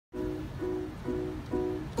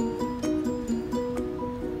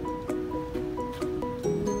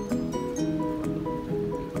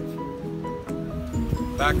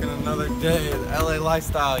Back in another day of LA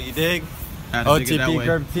lifestyle, you dig? Otp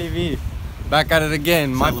Gurb TV. Back at it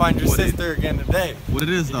again. Might find your sister again today. What it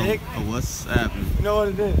is though? Dig? Oh, what's happening? You know what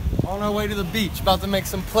it is? On our way to the beach, about to make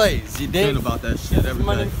some plays. You dig? Think about that shit every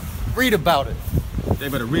day. Read about it. They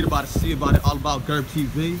better read about it, see about it, all about Gurb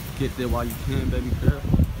TV. Get there while you can, baby girl.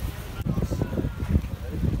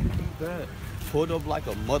 Pulled up like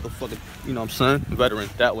a motherfucker, you know what I'm saying? Veteran,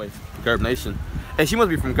 that way, Gurb Nation. Hey, she must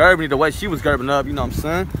be from Gurb, the way she was Gurbing up, you know what I'm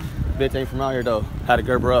saying? Bitch ain't from out here though. Had to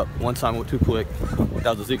Gurb her up. One time went too quick.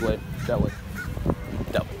 That was the Zeke way. That way.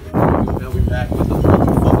 That way. Now we back with the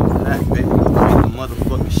motherfucking pack, baby. The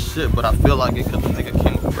motherfucking shit, but I feel like it because the nigga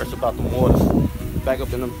came up fresh about the waters. Back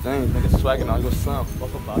up in them things, nigga swagging on your son.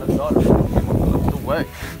 Fuck about his daughter. Came up the way.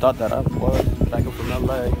 Thought that I was back up from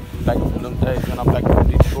LA. Back up from them days, and I'm back up from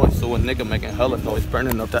Detroit. So a nigga making hella noise,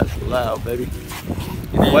 burning up that loud, baby.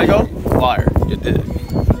 Fuego, fire. You did.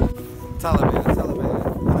 Taliban.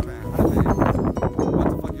 What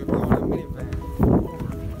the fuck you going in minivan?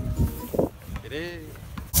 It is.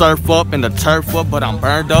 Surf up in the turf up, but I'm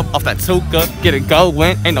burned up off that tuka. Get it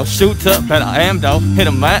going, ain't no shooter, but I am though. Hit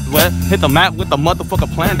the map with the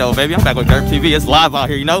motherfucker plan though, baby. I'm back with Gurb TV. It's live out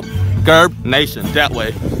here, you know. Gurb Nation, that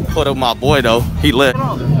way. Put up my boy though, he lit.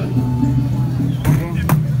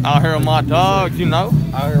 Out here with my dogs, you know.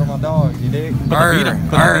 Out here with my dogs, you dig? With my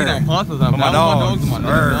dogs.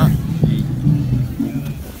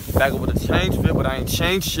 Back up with a change fit, but I ain't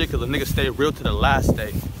changed shit because the nigga stayed real to the last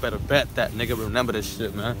day. Better bet that nigga remember this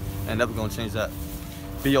shit, man. Ain't never gonna change that.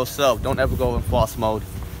 Be yourself. Don't ever go in false mode.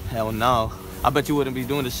 Hell no. I bet you wouldn't be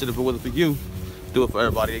doing this shit if it wasn't for you. Do it for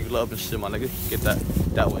everybody that you love and shit, my nigga. Get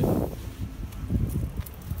that way.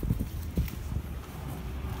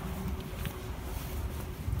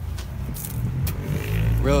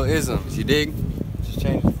 Real isms, you dig? Just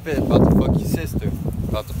change the fit, about to fuck your sister.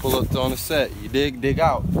 About to pull up on the set, you dig? Dig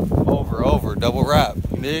out. Over, double wrap,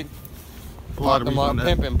 you dig? Lock them up,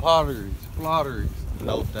 pimping, potteries.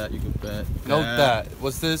 Note that, you can bet. Note that.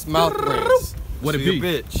 What's this? Mouth rinse. What it so be?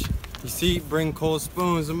 Bitch. You see, bring cold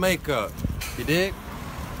spoons and makeup. You dig?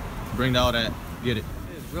 Bring all that, get it.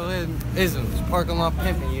 Real isms, parking lot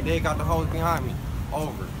pimping, you dig? Got the hoes behind me.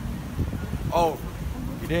 Over.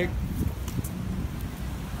 You dig?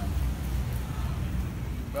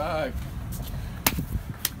 Back.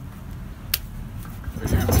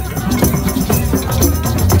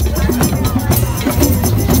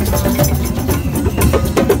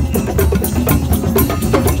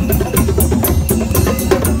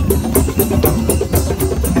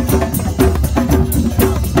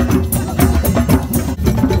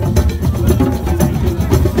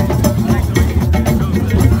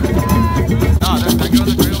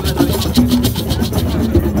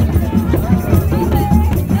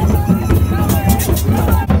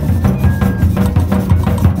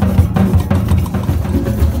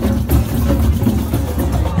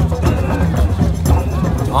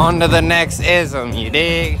 On to the next ism, you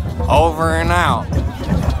dig? Over and out.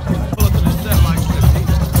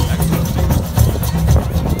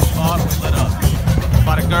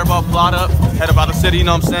 About to Gurb up, plot up, head about the city, you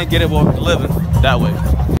know what I'm saying? Get it while we're living. That way.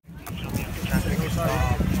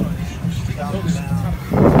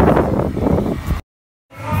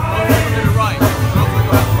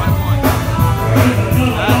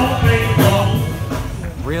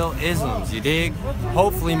 Real isms, you dig?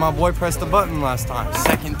 Hopefully my boy pressed the button last time.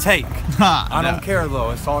 Second take. I don't care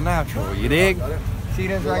though, it's all natural, you dig? See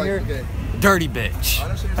this right here? Dirty bitch.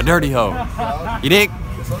 A dirty hoe. You dig?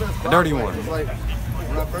 A dirty one.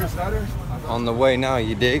 On the way now,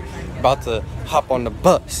 you dig? About to hop on the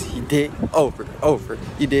bus, you dig? Over,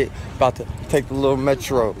 you dig? About to take the little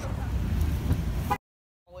metro.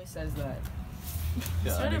 Always says that.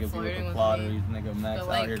 Yeah, started nigga flirting with Plotteries, nigga Max but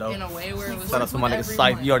like out here though. in a way where it was Shout out to my nigga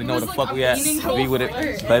Sife. You already know where the fuck like we at. Be with it,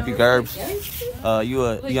 baby Gurbs. You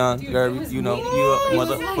a like, young dude, Gurb, you know, you a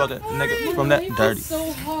motherfucker nigga from that dirty. It was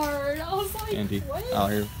so hard. I was like, Andy, what? out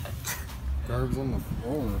here. Gurb's on the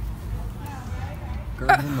floor.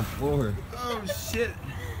 Gurb's on the floor. Oh shit.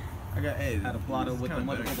 I got had a plotter with the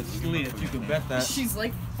motherfucker slid. You can bet that. She's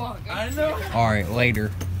like, fuck. I know. Alright, later.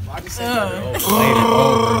 Later,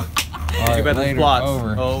 Over. Alright, later,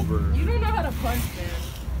 over. You don't know how to punch, man.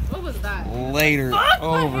 What was that? Later,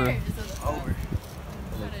 over. How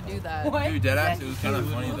to do that? What? Dude, dead ass, it was kind of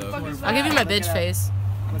funny though. I'll give you my bitch face.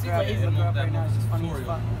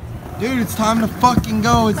 Dude, it's time to fucking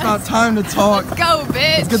go. It's not time to talk. Let's go,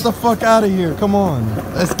 bitch. Let's get the fuck out of here. Come on.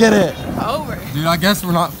 Let's get it. Over. Dude, I guess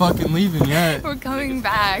we're not fucking leaving yet. We're coming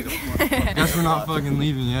back. I guess we're not fucking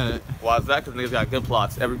leaving yet. Why is that? Because niggas got good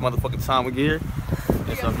plots. Every motherfucking time we get here,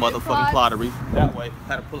 it's a motherfucking plottery. That way.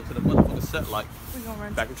 Had to pull it to the motherfucking set like.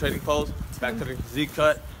 Back in Trading Post, back to the Z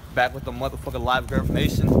Cut, back with the motherfucking Live Gurb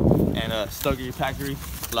Nation, and Stuggery Packery,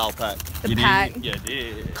 Loud Pack. The pack. Yeah,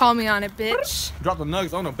 did. Call me on it, bitch. Drop the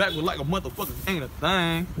nuggets on the back with like a motherfucker ain't a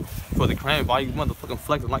thing. For the crane, all you motherfucking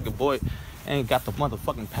flexing like a boy ain't got the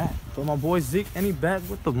motherfucking pack. But my boy Zeke, and he back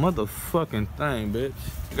with the motherfucking thing, bitch.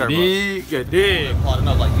 Dig. Yeah, dig. Calling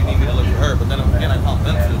up like you need me to look at her, but then again I called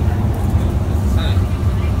them too.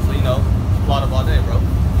 So you know, plot up all day, bro.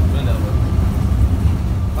 Been that way.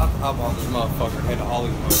 About to hop on this motherfucker, head to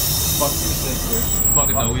Hollywood. Fuck your sister. Fuck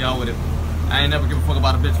it though, we out with it. I ain't never give a fuck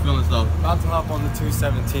about a bitch feelings though. About to hop on the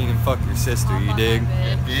 217 and fuck your sister, you dig?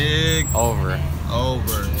 Yeah, dig. Over.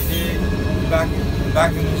 Over. Dig. Back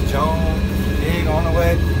in this Jones. Dig on the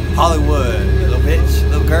way. Hollywood. Little bitch,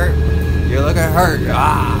 little Gurb. You're looking hurt.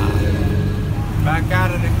 Ah. Back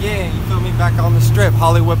at it again. You feel me? Back on the strip.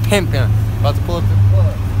 Hollywood pimping. About to pull up the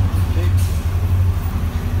club.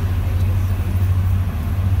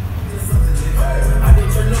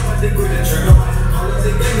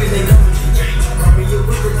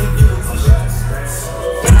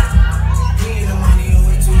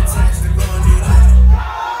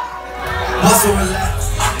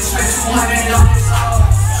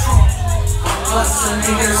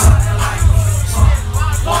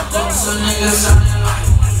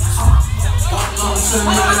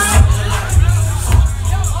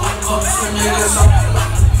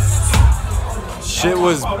 Shit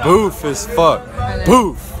was boof as fuck.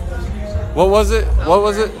 Boof. What was it? What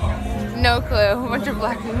was it? No clue. A bunch of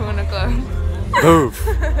black people in a club. Boof.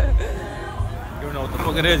 You don't know what the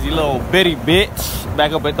fuck it is, you little bitty bitch.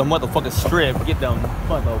 Back up at the motherfucking strip. Get them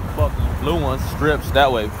motherfucking blue ones, strips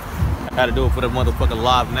that way. Had to do it for the motherfucking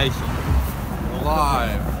Live Nation.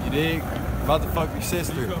 Live. You dig? About to fuck your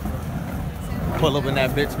sister. Pull up in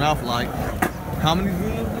that bitch mouth like, how many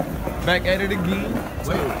again? Back at it again?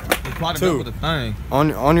 Wait. Two. With the thing.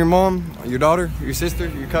 On your mom, your daughter, your sister,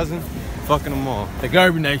 your cousin, fucking them all. The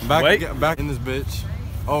Gurb Nation. Back in this bitch.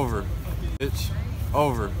 Over. Bitch.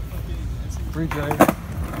 Over. Free Dre.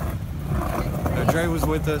 If Dre was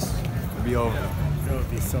with us, it'd be over. It would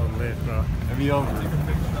be so lit, bro. It'd be over.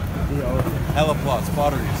 It'd be over. Hella plots,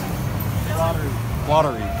 plotteries.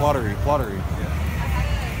 Plottery.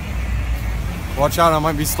 Watch out, I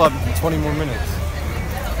might be slept in 20 more minutes.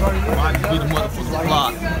 Might be the motherfucking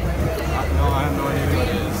plot. No, I have no idea who it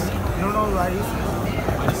is. You don't know Rice?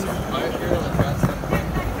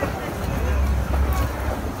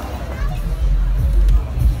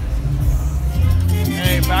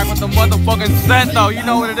 Hey, back with the motherfucking set though. You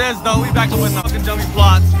know what it is though. We back up with the fucking dummy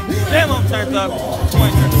plots. Damn, I'm turned up. No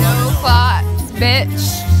plots, bitch.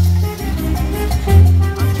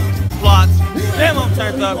 Plots. Damn, I'm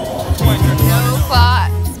turned up. No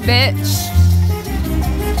plots, bitch.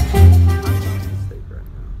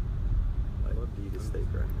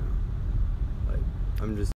 I'm just